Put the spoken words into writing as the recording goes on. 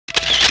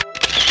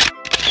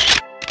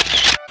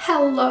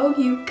Hello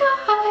you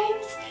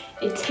guys!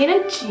 It's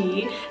Hannah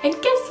G, and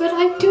guess what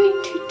I'm doing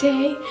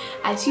today?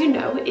 As you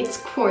know, it's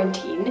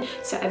quarantine,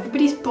 so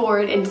everybody's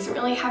bored and doesn't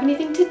really have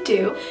anything to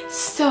do,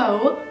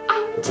 so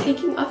I'm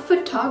taking a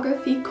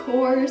photography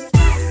course.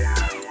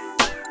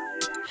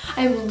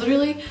 I'm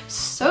literally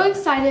so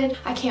excited.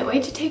 I can't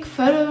wait to take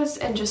photos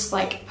and just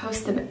like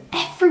post them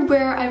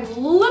everywhere. I'm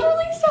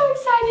literally so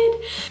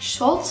excited.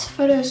 Schultz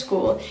Photo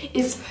School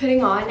is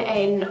putting on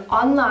an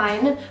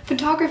online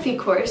photography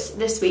course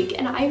this week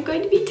and I'm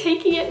going to be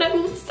taking it and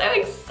I'm so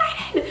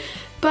excited.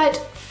 But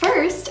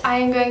first, I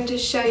am going to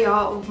show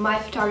y'all my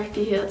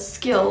photography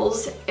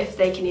skills, if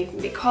they can even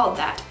be called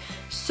that,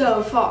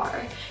 so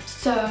far.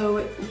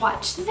 So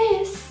watch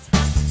this.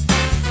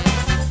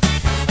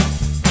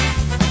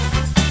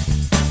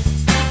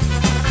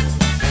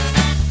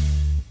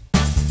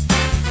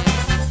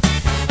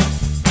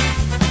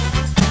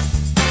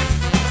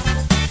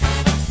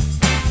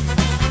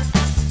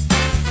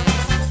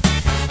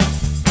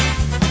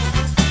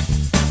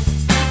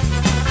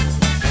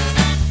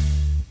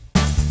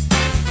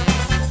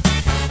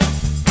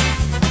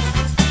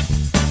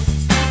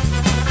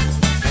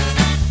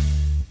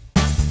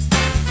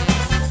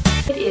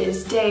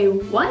 Day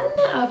one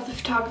of the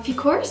photography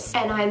course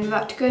and I'm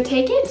about to go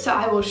take it, so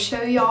I will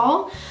show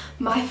y'all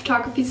my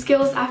photography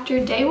skills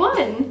after day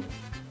one.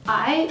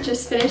 I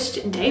just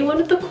finished day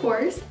one of the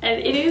course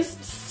and it is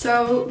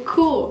so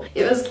cool.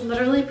 It was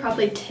literally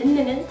probably 10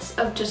 minutes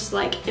of just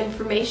like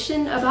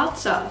information about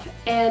stuff,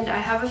 and I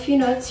have a few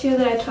notes here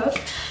that I took,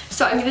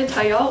 so I'm gonna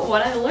tell y'all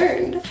what I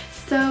learned.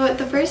 So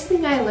the first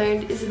thing I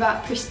learned is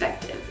about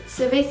perspective.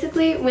 So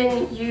basically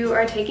when you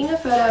are taking a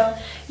photo,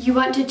 you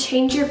want to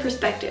change your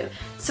perspective.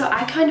 So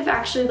I kind of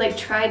actually like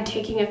tried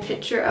taking a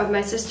picture of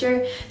my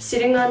sister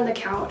sitting on the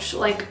couch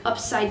like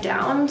upside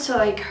down, so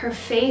like her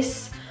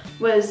face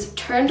was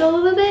turned a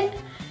little bit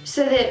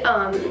so that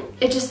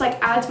it just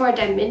like adds more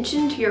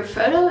dimension to your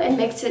photo and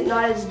makes it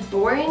not as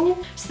boring.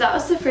 So that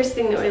was the first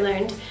thing that we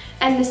learned.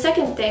 And the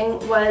second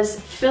thing was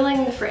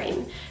filling the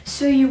frame.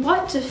 So you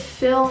want to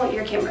fill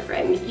your camera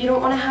frame. You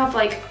don't want to have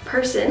like a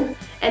person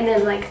and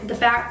then like the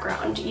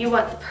background. You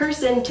want the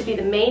person to be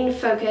the main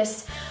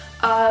focus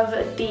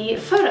of the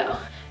photo.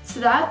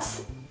 So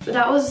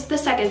that was the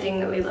second thing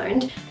that we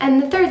learned.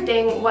 And the third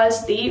thing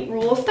was the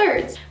rule of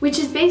thirds, which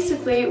is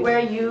basically where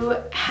you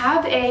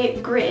have a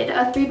grid,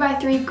 a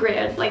 3x3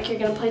 grid, like you're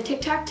gonna play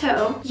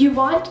tic-tac-toe. You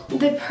want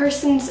the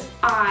person's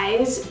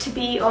eyes to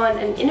be on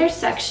an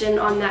intersection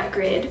on that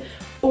grid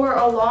or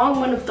along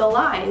one of the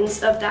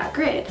lines of that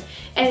grid.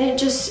 And it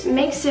just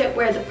makes it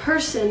where the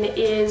person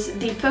is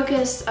the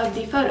focus of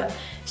the photo.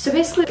 So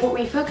basically what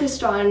we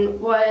focused on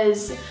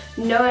was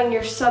knowing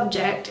your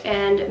subject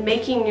and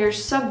making your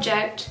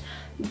subject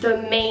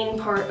the main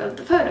part of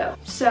the photo.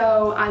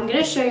 So I'm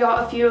gonna show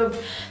y'all a few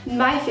of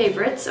my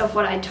favorites of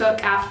what I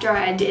took after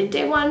I did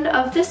day one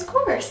of this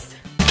course.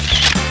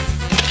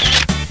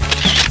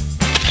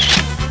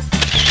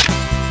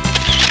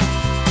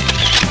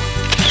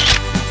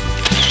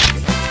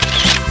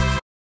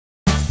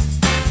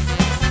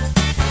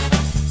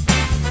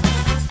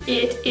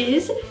 It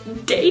is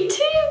day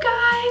two,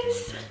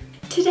 guys!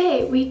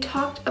 Today we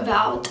talked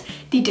about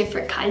the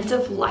different kinds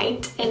of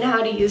light and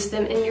how to use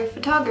them in your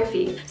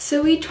photography.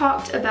 So we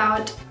talked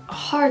about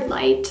hard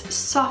light,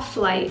 soft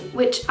light,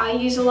 which I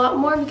use a lot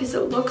more because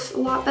it looks a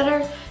lot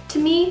better to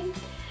me.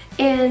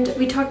 And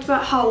we talked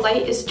about how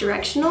light is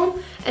directional,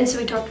 and so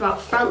we talked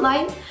about front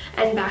light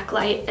and back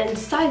light and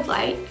side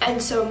light.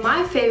 And so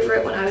my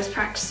favorite when I was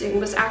practicing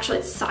was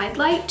actually side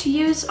light to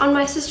use on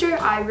my sister.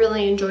 I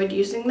really enjoyed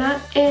using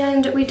that.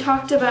 And we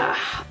talked about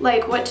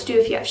like what to do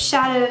if you have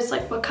shadows,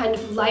 like what kind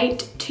of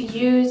light to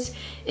use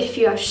if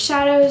you have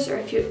shadows or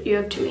if you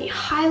have too many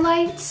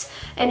highlights,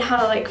 and how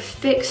to like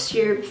fix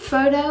your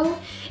photo.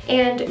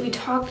 And we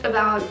talked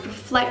about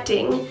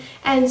reflecting.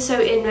 And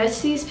so in most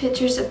of these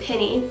pictures of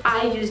Penny,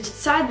 I used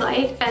side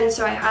light, and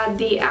so I had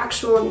the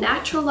actual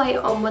natural light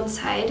on one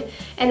side,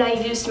 and I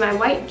used my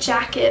white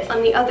jacket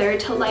on the other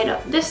to light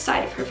up this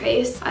side of her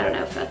face. I don't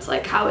know if that's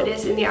like how it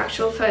is in the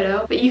actual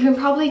photo, but you can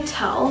probably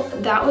tell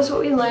that was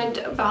what we learned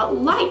about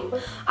light.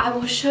 I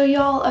will show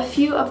y'all a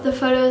few of the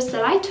photos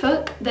that I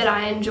took that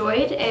I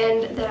enjoyed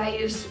and that I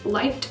used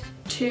light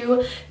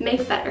to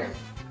make better.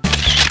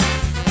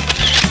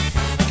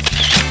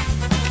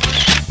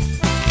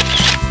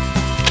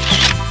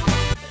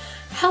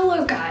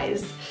 Hello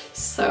guys!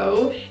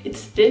 So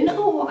it's been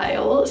a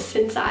while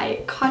since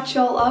I caught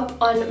y'all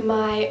up on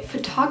my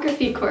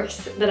photography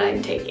course that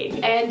I'm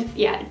taking, and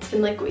yeah, it's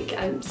been like a week.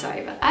 I'm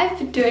sorry, but I've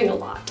been doing a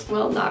lot.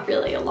 Well, not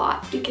really a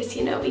lot because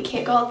you know we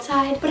can't go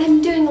outside, but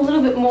I'm doing a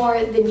little bit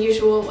more than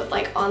usual with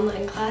like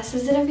online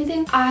classes and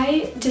everything.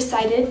 I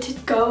decided to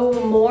go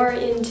more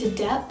into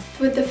depth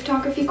with the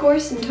photography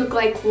course and took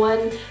like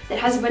one that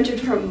has a bunch of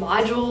different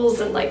modules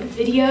and like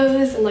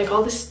videos and like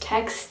all this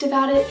text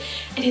about it,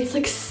 and it's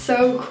like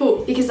so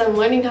cool because I'm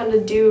learning how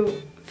to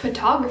do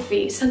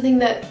photography, something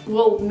that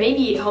will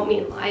maybe help me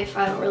in life.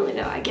 I don't really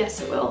know, I guess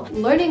it will.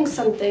 Learning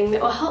something that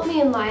will help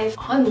me in life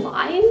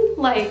online,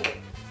 like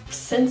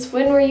since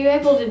when were you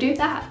able to do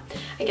that?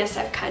 I guess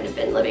I've kind of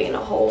been living in a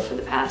hole for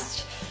the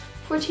past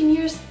 14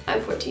 years.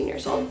 I'm 14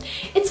 years old.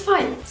 It's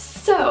fine.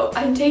 So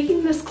I'm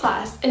taking this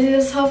class and it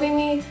is helping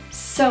me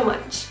so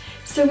much.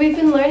 So we've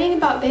been learning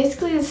about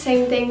basically the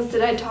same things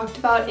that I talked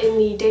about in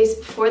the days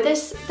before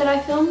this that I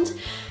filmed,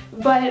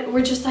 but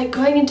we're just like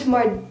going into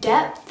more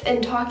depth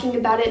and talking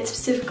about it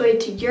specifically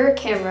to your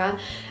camera.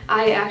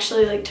 I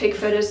actually like take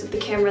photos with the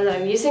camera that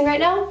I'm using right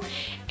now,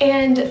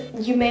 and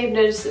you may have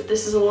noticed that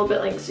this is a little bit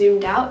like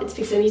zoomed out. It's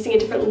because I'm using a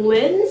different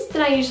lens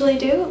than I usually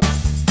do.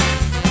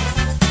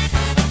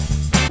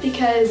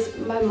 Because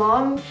my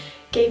mom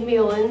gave me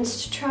a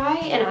lens to try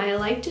and I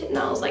liked it and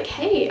I was like,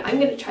 hey, I'm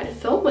gonna try to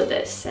film with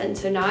this, and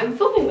so now I'm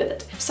filming with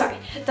it. Sorry,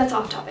 that's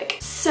off topic.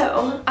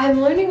 So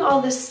I'm learning all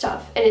this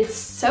stuff and it's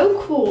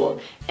so cool,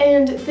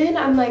 and then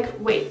I'm like,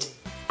 wait,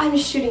 I'm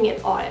shooting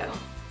in auto.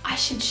 I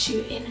should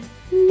shoot in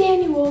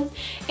manual.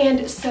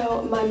 And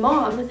so my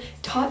mom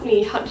taught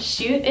me how to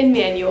shoot in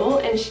manual,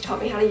 and she taught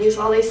me how to use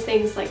all these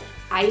things like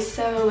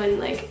ISO and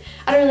like,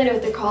 I don't really know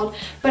what they're called,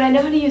 but I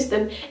know how to use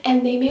them,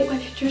 and they make my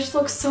pictures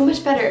look so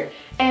much better.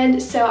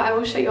 And so I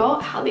will show you all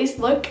how these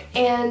look,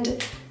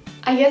 and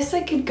I guess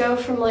I could go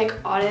from like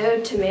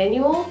auto to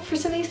manual for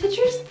some of these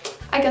pictures.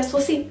 I guess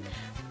we'll see.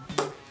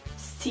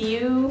 See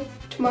you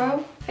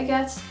tomorrow, I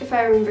guess, if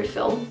I remember to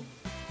film.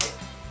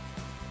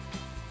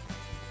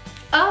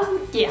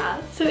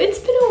 Yeah, so it's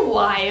been a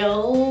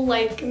while,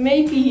 like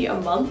maybe a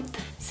month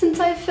since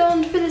I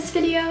filmed for this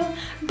video,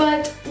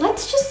 but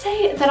let's just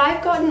say that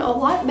I've gotten a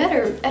lot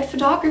better at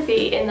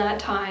photography in that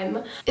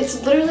time.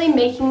 It's literally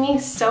making me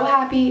so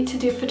happy to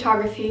do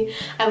photography.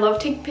 I love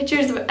taking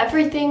pictures of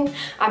everything.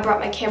 I brought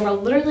my camera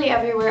literally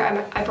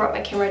everywhere. I brought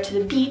my camera to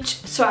the beach,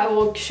 so I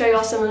will show you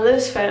all some of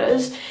those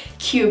photos.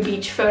 Cue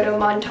beach photo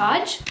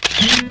montage.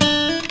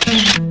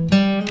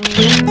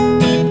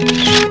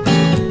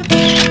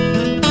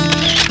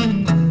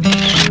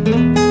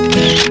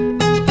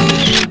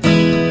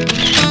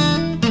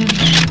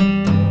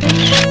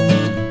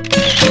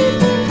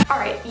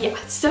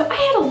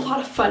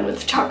 Fun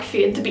with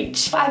photography at the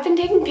beach. I've been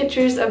taking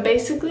pictures of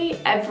basically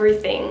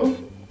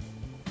everything.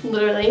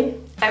 Literally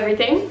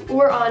everything.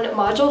 We're on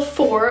module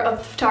 4 of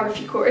the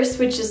photography course,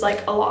 which is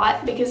like a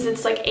lot because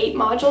it's like 8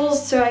 modules,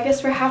 so I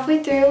guess we're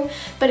halfway through,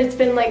 but it's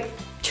been like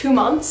 2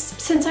 months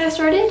since I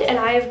started and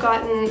I have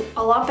gotten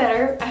a lot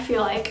better, I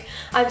feel like.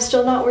 I'm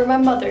still not where my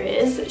mother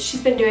is.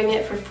 She's been doing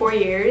it for 4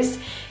 years.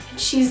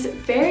 She's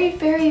very,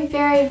 very,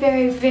 very,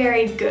 very,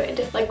 very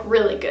good. Like,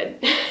 really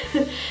good.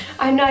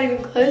 I'm not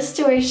even close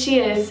to where she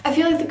is. I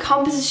feel like the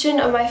composition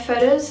of my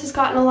photos has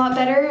gotten a lot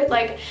better.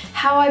 Like,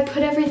 how I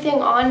put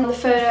everything on the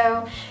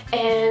photo,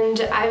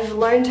 and I've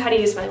learned how to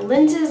use my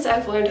lenses.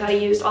 I've learned how to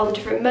use all the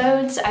different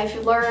modes.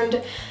 I've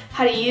learned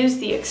how to use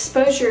the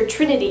exposure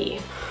trinity.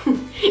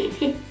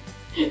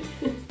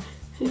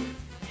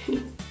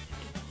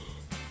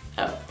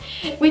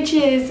 Which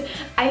is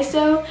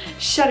ISO,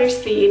 shutter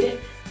speed,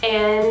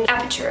 and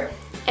aperture.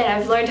 And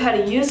I've learned how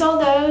to use all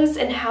those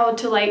and how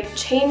to like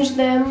change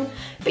them.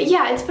 But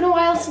yeah, it's been a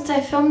while since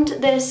I filmed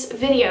this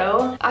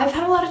video. I've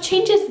had a lot of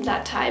changes in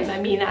that time. I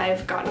mean,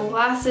 I've gotten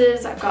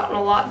glasses, I've gotten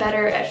a lot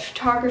better at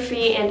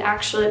photography and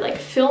actually like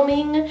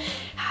filming,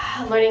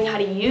 learning how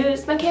to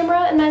use my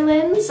camera and my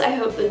lens. I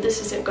hope that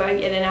this isn't going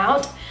in and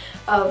out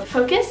of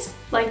focus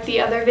like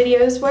the other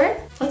videos were.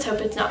 Let's hope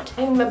it's not.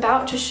 I'm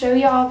about to show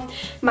y'all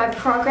my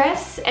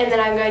progress, and then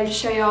I'm going to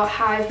show y'all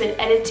how I've been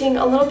editing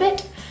a little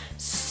bit.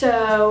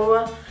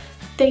 So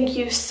thank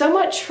you so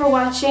much for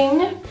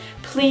watching.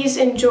 Please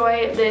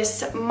enjoy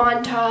this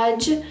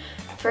montage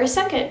for a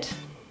second.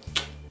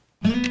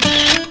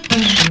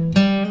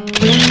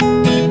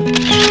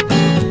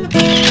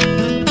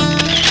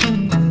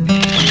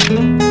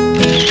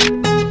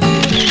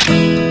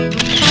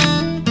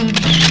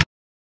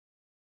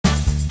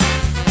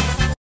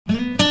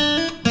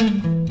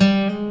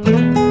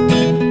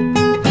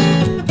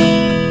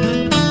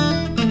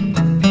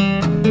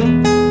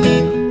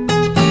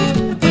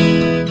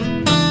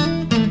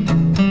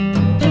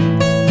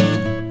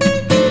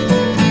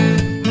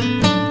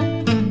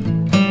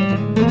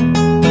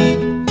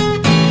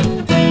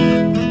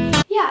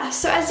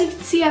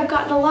 I've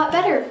gotten a lot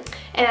better,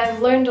 and I've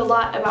learned a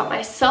lot about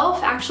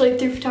myself actually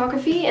through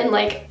photography, and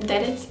like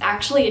that it's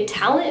actually a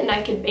talent and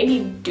I could maybe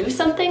do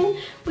something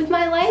with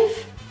my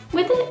life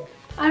with it.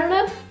 I don't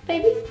know,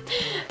 maybe.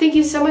 Thank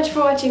you so much for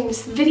watching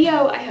this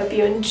video. I hope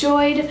you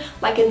enjoyed.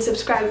 Like and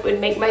subscribe would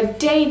make my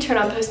day. Turn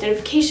on post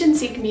notifications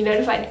so you can be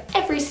notified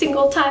every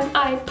single time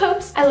I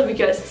post. I love you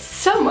guys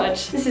so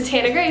much. This is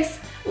Hannah Grace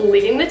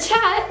leading the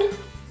chat.